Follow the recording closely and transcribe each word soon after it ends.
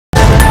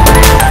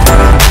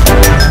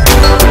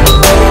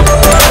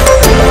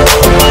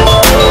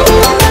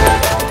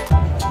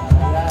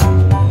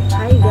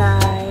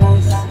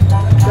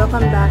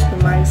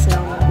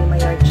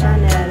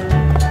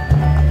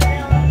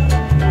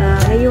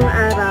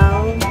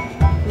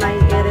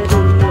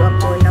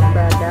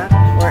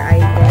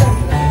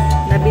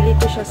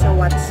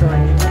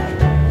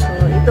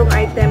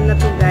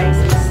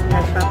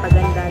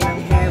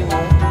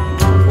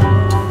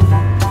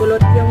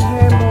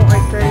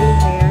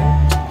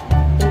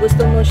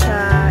mo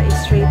siya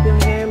straight yung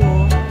hair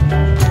mo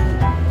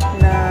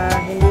na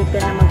hindi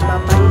ka na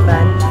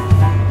magpapariban,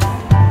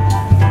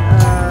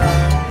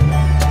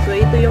 so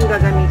ito yung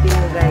gagamitin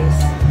mo guys.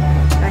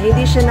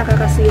 Hindi siya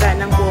nakakasira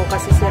ng buhok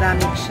kasi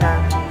ceramic siya.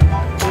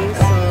 Okay,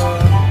 so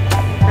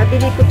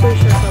nabili ko po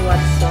siya sa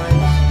Watson.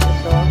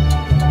 Ito,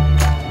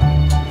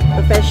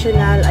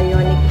 Professional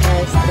Ionic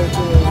Hair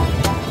Straightening.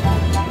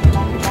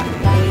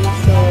 Okay,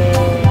 so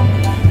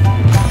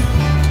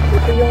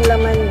ito yung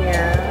laman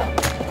niya.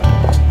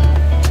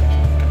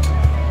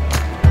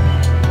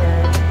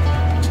 Yan.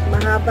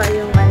 Mahaba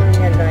yung ano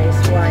niya guys,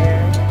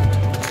 wire.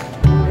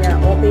 Yeah,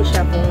 okay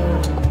siya kung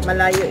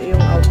malayo yung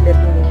outlet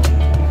mo.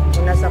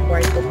 Nasa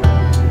kwarto pa.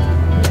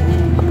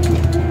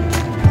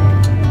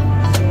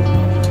 So,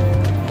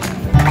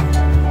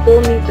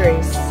 2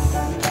 meters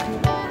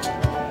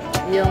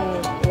yung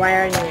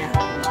wire niya.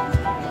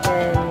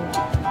 Then,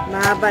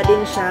 mahaba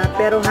din siya,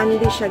 pero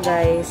handy siya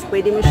guys.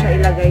 Pwede mo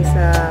siya ilagay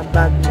sa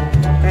bag mo.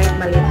 Kahit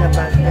maliit na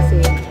bag. Kasi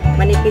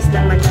manipis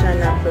naman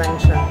siya na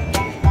plancha.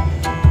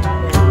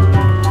 Yan.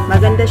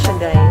 Maganda siya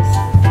guys.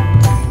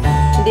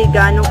 Hindi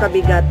ganong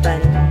kabigatan.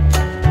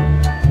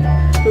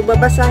 So,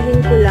 babasahin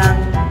ko lang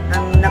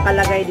ang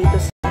nakalagay dito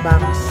sa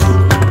box.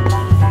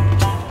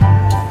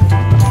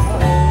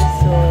 Okay,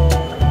 so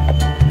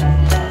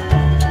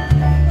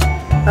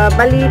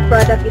bali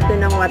product ito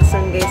ng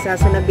Watson guys.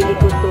 So nabili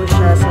ko to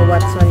siya sa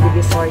Watson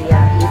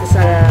Divisoria dito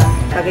sa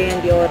Cagayan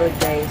de Oro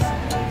guys.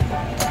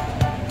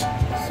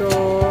 So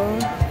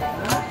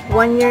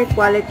 1 year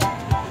quality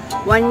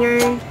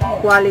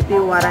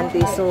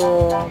warranty. So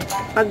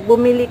pag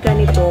bumili ka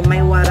nito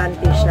may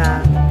warranty siya.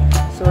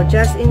 So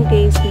just in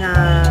case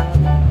na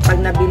pag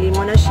nabili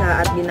mo na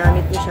siya at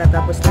ginamit mo siya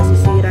tapos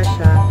nasisira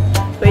siya,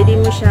 pwede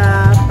mo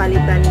siya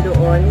palitan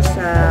doon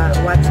sa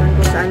Watson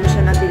kung saan mo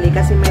siya nabili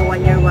kasi may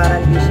 1 year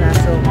warranty siya.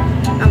 So,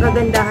 ang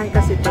kagandahan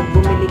kasi pag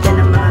bumili ka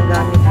ng mga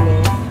gamit mo,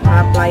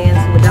 mga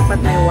appliance mo, dapat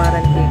may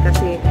warranty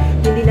kasi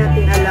hindi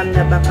natin alam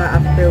na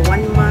baka after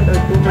 1 month or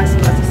 2 months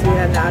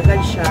masisira na agad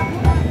siya.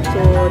 So,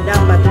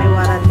 dapat may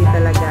warranty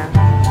talaga.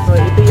 So,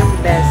 ito yung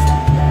best,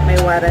 may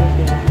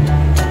warranty.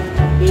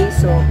 Okay,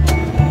 so,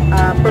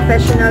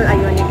 Professional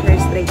Ionic Hair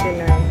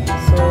Straightener.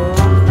 So,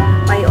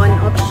 may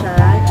on-off siya.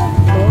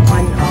 Ito,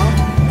 on-off.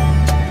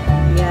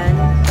 Yan.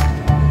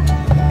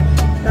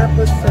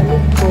 Tapos, sa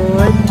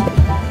likod,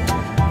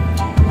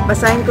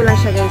 basahin ko lang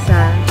siya guys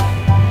ha.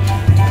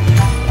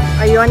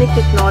 Ionic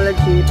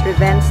technology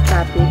prevents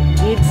static,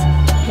 gives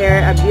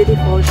hair a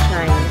beautiful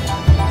shine.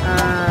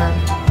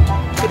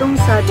 Itong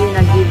sabi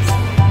na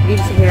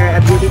gives hair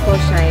a beautiful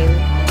shine,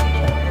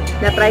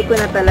 na-try ko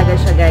na talaga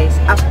siya guys.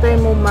 After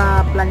mo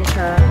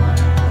ma-plancha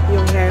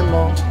yung hair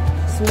mo,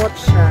 smooth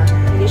siya,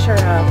 hindi siya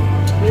rough.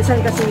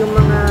 Minsan kasi yung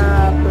mga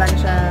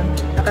plancha,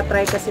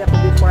 nakatry kasi ako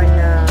before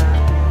na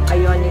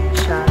Ionic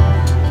siya,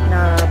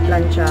 na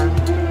plancha.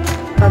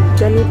 Pag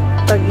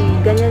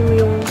ganyan mo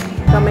yung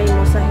kamay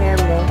mo sa hair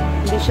mo,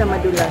 hindi siya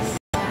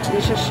madulas, hindi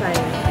siya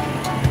shine.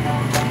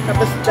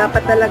 Tapos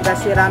dapat talaga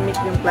ceramic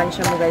yung plancha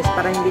mo guys,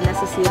 para hindi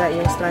nasisira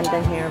yung strand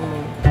ng hair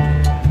mo.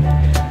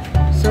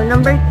 So,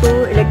 number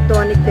 2,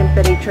 electronic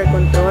temperature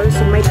control.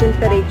 So, may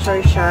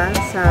temperature siya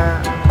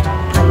sa,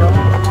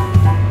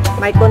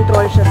 may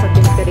control siya sa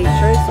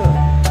temperature. So,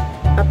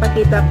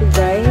 papakita ko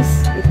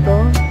guys, ito.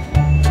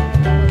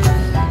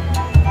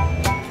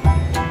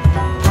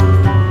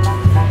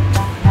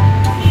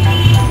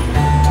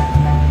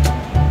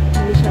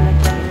 Hindi siya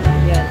nakikita.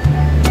 Yan.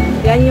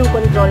 Yan yung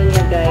control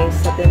niya guys,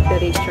 sa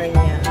temperature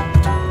niya.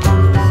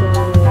 So,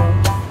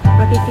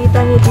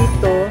 makikita niyo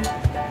dito,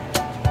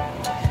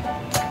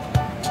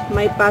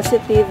 may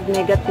positive,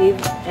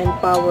 negative, and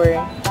power.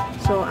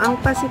 So,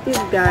 ang positive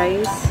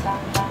guys,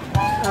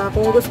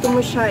 kung gusto mo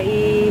siya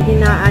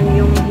ihinaan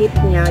yung heat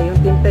niya, yung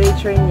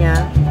temperature niya,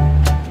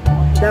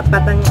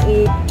 dapat ang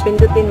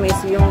ipindutin mo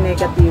is yung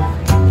negative.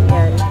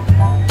 Yan.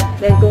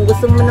 Then, kung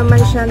gusto mo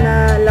naman siya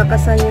na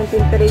lakasan yung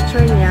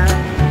temperature niya,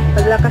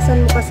 pag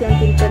lakasan mo kasi ang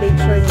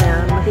temperature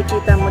niya,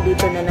 makikita mo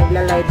dito na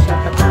nagla-light siya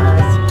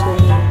pataas.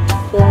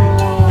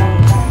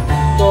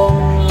 Kung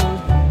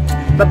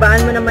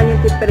babaan mo naman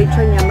yung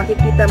temperature niya,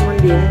 makikita mo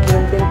din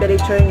yung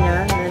temperature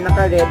niya na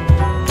naka-red,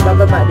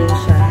 bababa din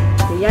siya.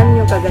 So, yan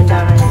yung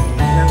kagandahan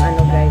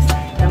ng guys,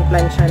 ng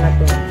plancha na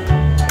to.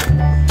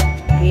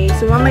 Okay,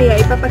 so mamaya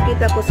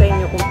ipapakita ko sa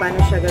inyo kung paano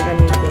siya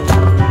gagamitin.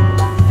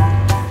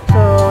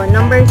 So,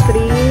 number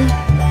 3,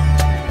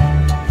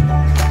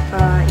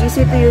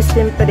 easy to use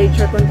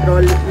temperature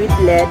control with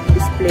LED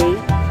display,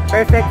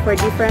 perfect for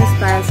different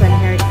styles and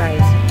hair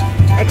types.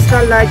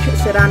 Extra large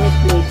ceramic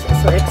plates.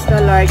 So,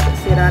 extra large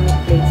ceramic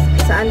plates.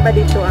 Saan ba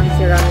dito ang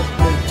ceramic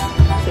plates?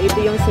 So, ito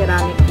yung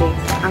ceramic plates.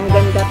 Ang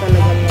ganda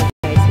talaga niya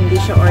guys. Hindi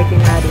siya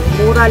ordinary.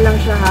 Mura lang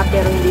siya ha,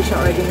 pero hindi siya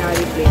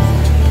ordinary plates.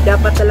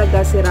 Dapat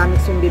talaga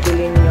ceramics yung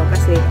bibilin nyo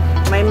kasi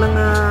may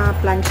mga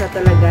plancha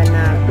talaga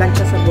na,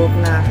 plancha sa buhok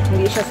na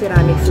hindi siya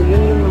ceramic. So,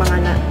 yun yung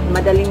mga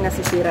madaling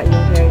nasisira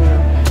yung hair nyo.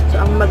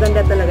 So, ang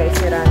maganda talaga ay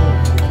ceramic.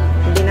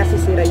 Hindi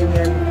nasisira yung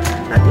hair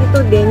At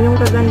ito din, yung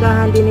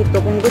kagandahan din ito,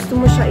 kung gusto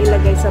mo siya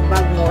ilagay sa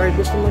bag mo or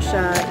gusto mo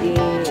siya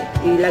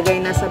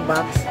ilagay na sa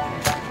box,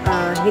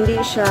 hindi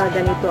siya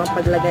ganito ang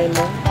paglagay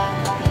mo.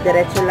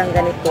 Diretso lang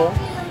ganito.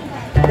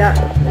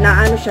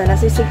 Ano siya,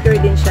 nasisecure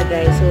din siya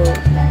guys. So,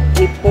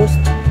 i-push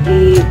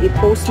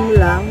mo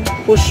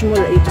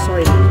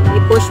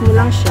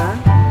lang siya.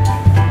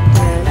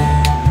 Ayan.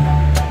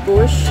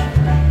 Push,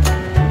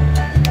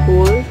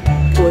 pull,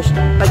 push.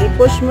 Pag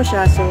i-push mo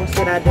siya, so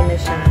sirado na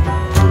siya.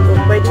 So,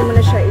 pwede mo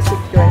na siya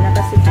i-secure.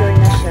 Naka-secure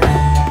na siya.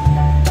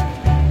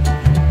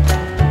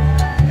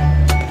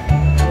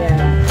 Ayan.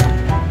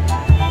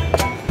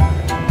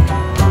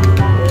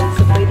 Okay,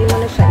 so, pwede mo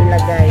na siya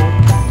ilagay.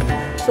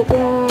 So,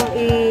 kung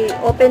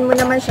i-open mo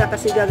naman siya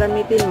kasi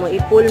gagamitin mo,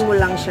 i-pull mo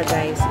lang siya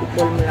guys.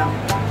 I-pull mo lang.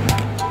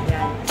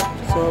 Ayan.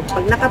 So,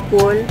 pag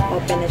naka-pull,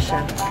 open na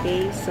siya.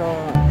 Okay, so,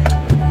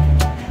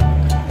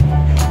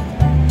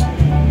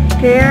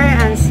 care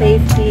and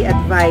safety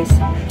advice.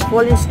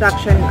 Full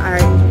instructions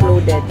are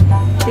included.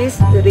 Please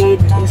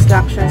read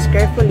instructions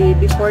carefully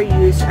before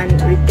use and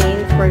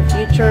retain for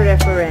future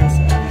reference.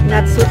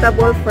 Not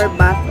suitable for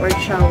bath or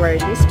shower.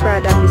 This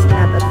product is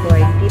not a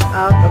toy. Keep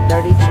out of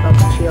the reach of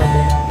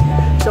children.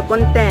 So,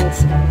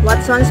 contents.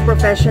 Watson's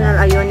Professional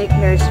Ionic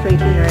Hair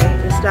Straightener.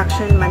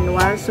 Instruction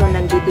manual. So,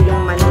 nandito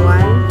yung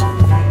manual.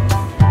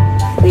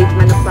 Date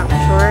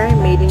manufacturer.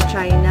 Made in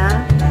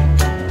China.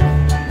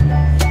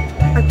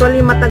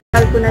 Actually,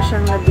 matagal ko na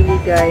siyang nabili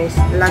guys.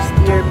 Last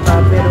year pa.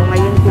 Pero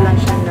ngayon ko lang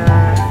siya na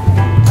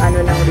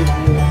ng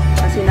review.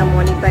 Kasi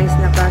na-monetize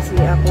na kasi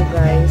ako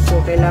guys. So,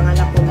 kailangan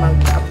ako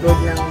mag-upload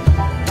ng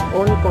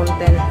own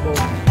content ko.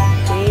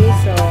 Okay,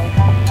 so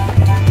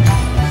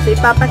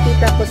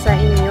ipapakita ko sa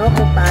inyo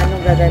kung paano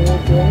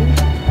gagamitin.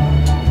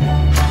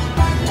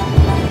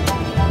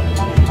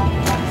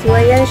 So,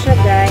 ayan siya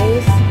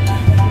guys.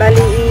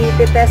 Bali,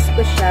 i-test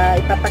ko siya.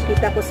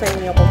 Ipapakita ko sa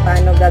inyo kung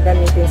paano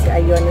gagamitin si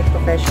Ionic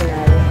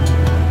Professional.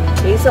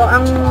 Okay, so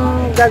ang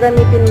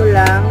gagamitin mo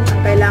lang,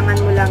 ang kailangan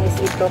mo lang is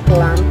ito,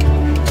 clamp.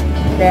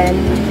 Then,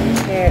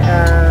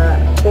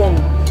 comb.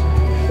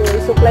 So,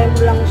 isuklay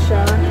mo lang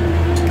siya.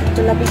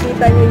 So,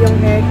 nakikita nyo yung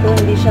hair ko,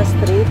 hindi siya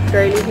straight.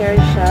 Curly hair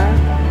siya.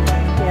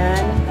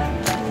 Yan.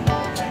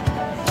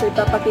 So,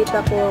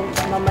 ipapakita ko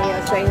mamaya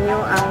sa inyo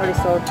ang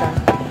resulta.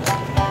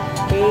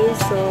 Okay,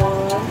 so,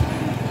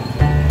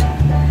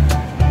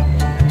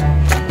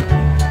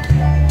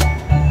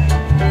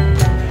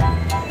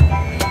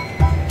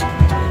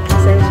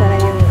 pasensya na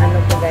yung ano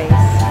ko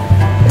guys.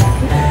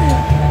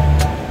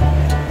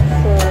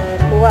 So,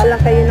 kuha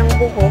lang kayo ng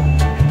buhok.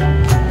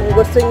 Kung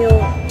gusto nyo,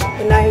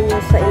 unahin nyo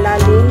sa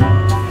ilalim.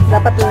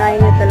 Dapat unahin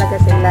nyo talaga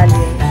sa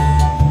ilalim.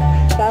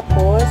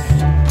 Tapos,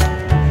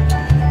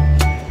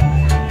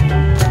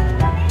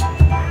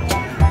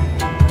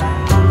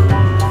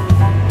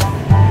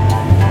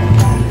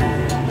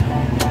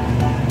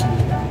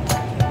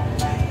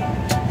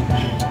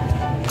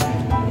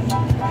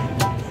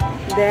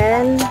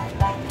 then,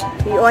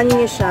 i-on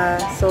nyo siya.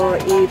 So,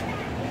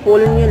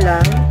 i-pull nyo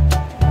lang.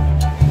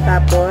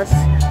 Tapos,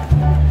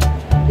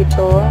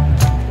 ito,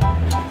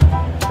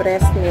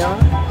 press nyo.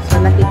 So,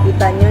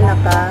 nakikita nyo,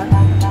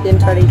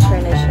 naka-temperature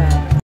na siya.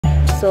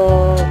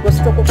 So,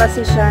 gusto ko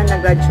kasi siya,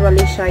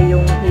 na-gradually siya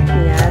yung heat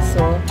niya.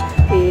 So,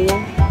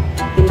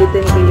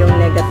 pindutin ko yung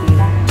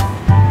negative.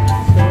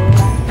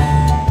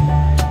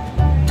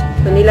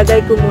 So,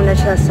 nilagay ko muna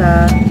siya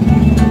sa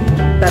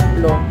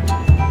 3.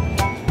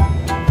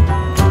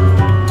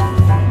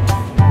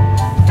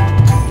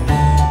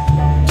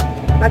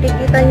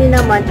 Makikita nyo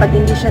naman pag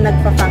hindi siya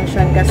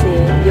nagpa-function kasi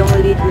yung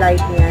lead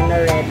light niya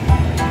na red,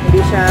 hindi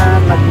siya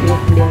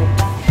mag-blink.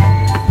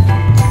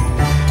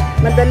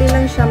 Madali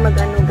lang siya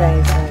mag-ano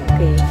guys.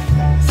 Okay.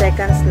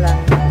 Seconds lang.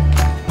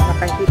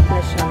 Naka-heat na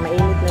siya.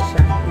 Mainit na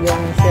siya.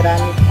 Yung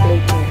ceramic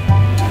plate niya.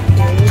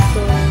 Okay.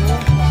 So,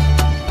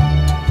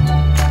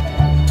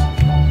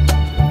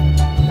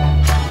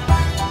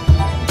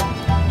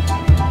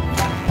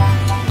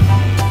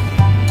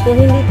 kung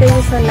hindi kayo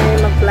sanay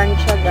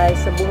mag-plancha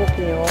guys sa buhok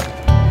nyo,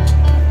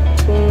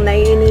 kung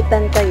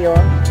naiinitan kayo,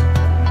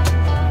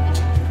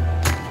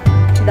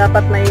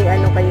 dapat may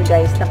ano kayo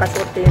guys,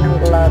 nakasuot kayo ng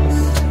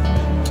gloves.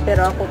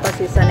 Pero ako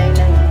kasi sanay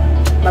na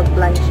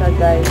mag-plancha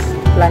guys,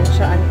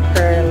 plancha and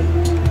curl.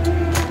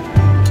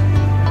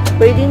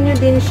 Pwede nyo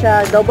din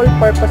siya, double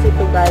purpose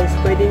ito guys,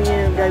 pwede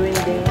nyo gawin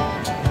din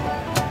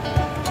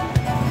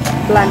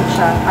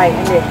plancha,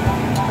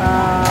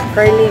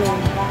 curling.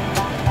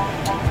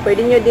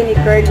 Pwede nyo din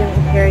i-curl yung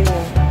hair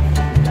nyo.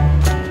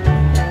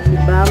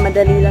 Diba?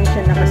 Madali lang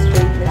siya,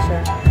 naka-straight na siya.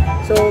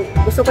 So,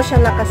 gusto ko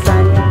siya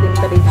lakasan yung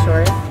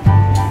temperature.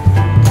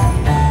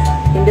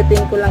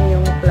 Pindutin ko lang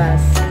yung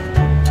plus.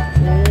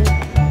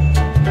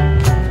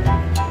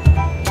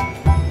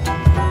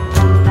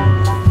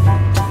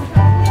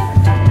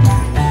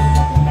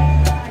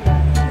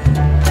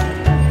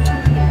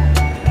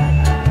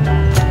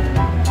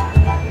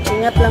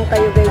 Ingat lang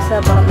kayo guys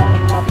ha, baka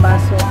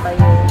mapasok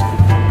kayo.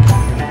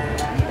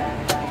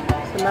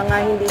 Sa mga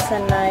hindi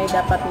sanay,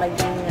 dapat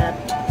mag-ingat.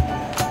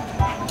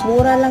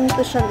 Mura lang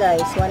to siya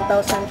guys,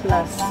 1,000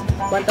 plus.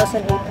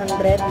 1,800,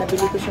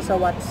 nabili ko siya sa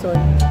Watson.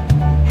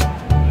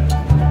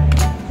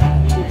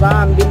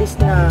 Diba, ang bilis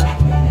na.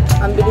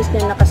 Ang bilis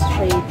niya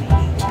naka-straight.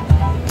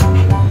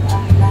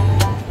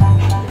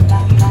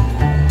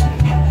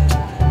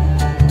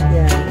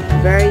 Yan,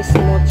 very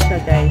smooth siya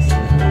guys.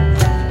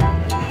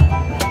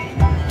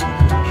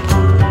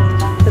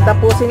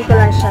 Tatapusin ko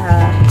lang siya ha.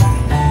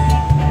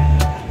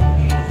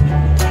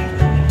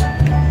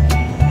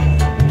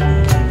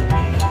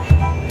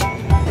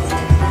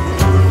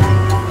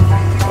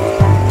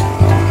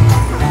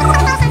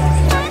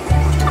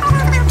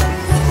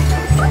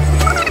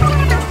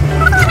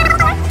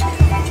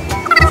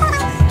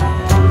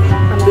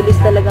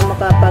 Talaga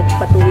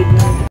makapagpatuwid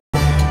ng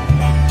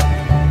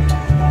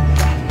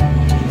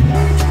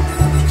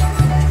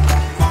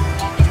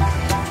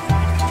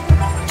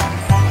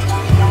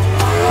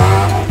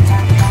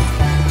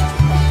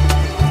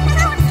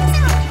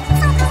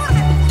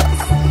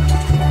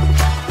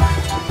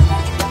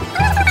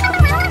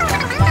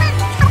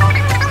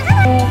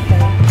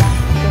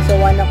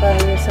na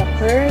kayo sa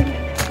curve.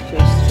 So,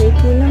 straight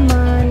mo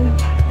naman.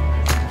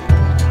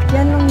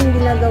 Yan lang yung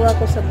ginagawa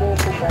ko sa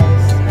buhok ko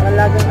guys.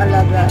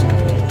 Alagang-alaga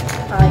ni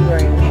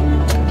iron.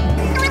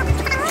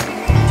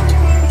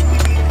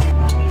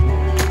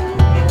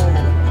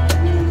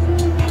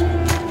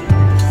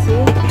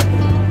 See?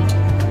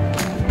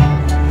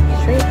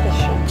 Straight na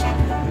siya.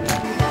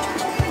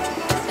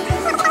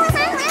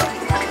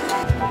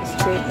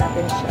 Straight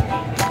natin siya.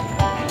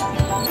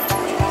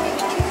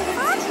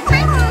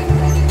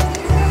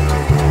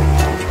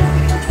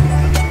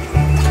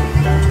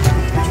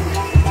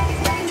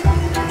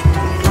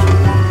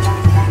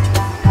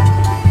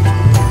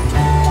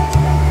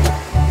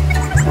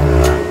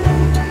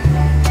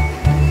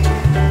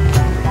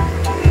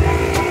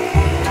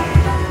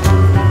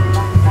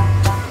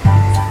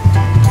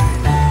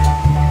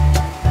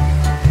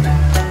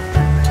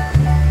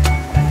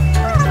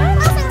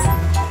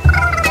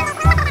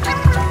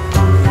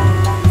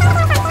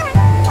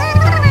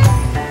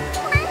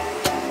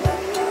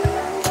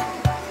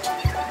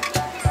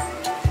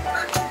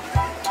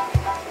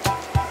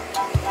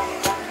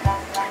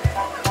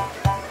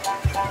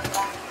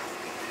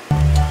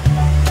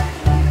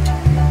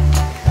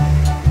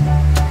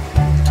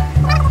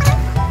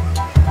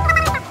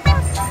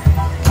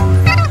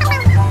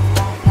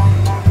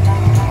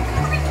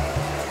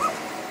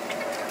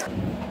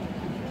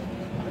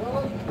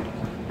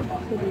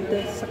 Dito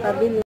sa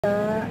kabila,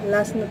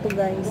 last na to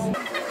guys.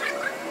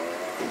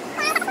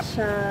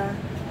 Siya.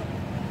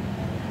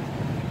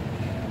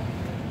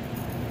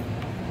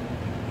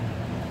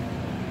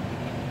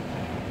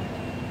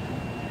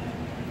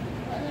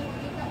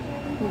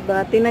 Diba?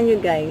 Tingnan nyo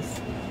guys.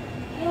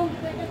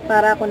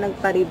 Para ako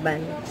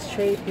nagpariban.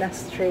 Straight na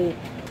straight.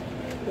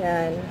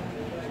 Yan.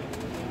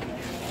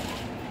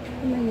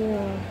 Tingnan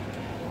nyo.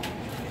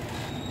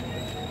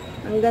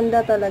 Ang ganda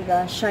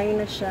talaga. Shine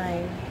na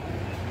shine.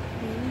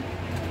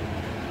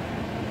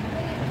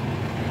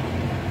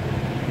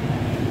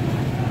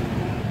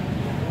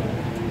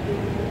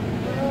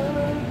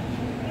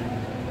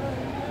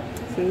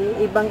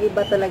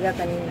 Ibang-iba talaga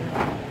kanina.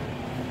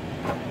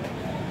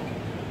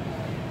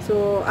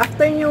 So,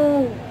 after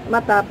nyo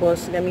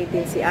matapos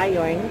gamitin si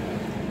iron,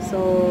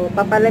 so,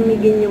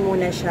 papalamigin nyo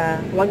muna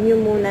siya. Huwag nyo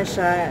muna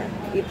siya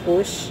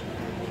i-push.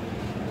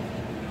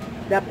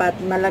 Dapat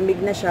malamig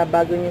na siya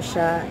bago nyo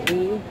siya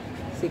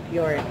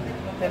i-secure.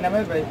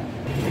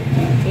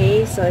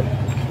 Okay, so,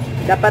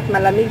 dapat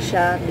malamig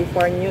siya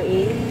before nyo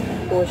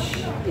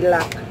i-push,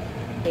 i-lock.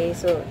 Okay,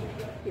 so,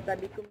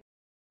 itabi ko